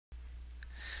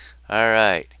All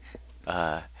right.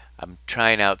 Uh, I'm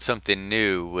trying out something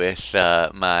new with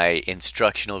my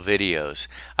instructional videos.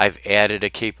 I've added a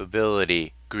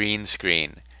capability, green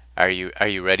screen. Are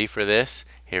you ready for this?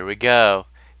 Here we go.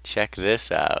 Check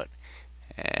this out.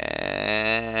 Yeah,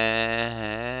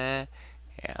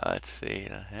 let's see.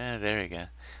 There we go.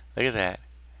 Look at that.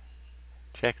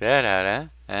 Check that out,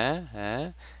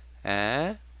 huh?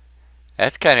 Huh?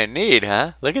 That's kind of neat,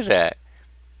 huh? Look at that.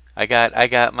 I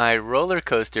got my roller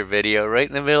coaster video right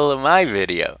in the middle of my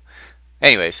video.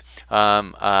 Anyways,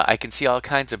 I can see all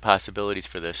kinds of possibilities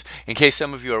for this. In case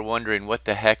some of you are wondering what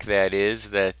the heck that is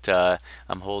that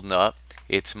I'm holding up,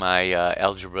 it's my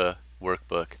algebra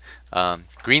workbook.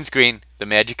 Green screen, the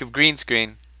magic of green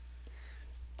screen.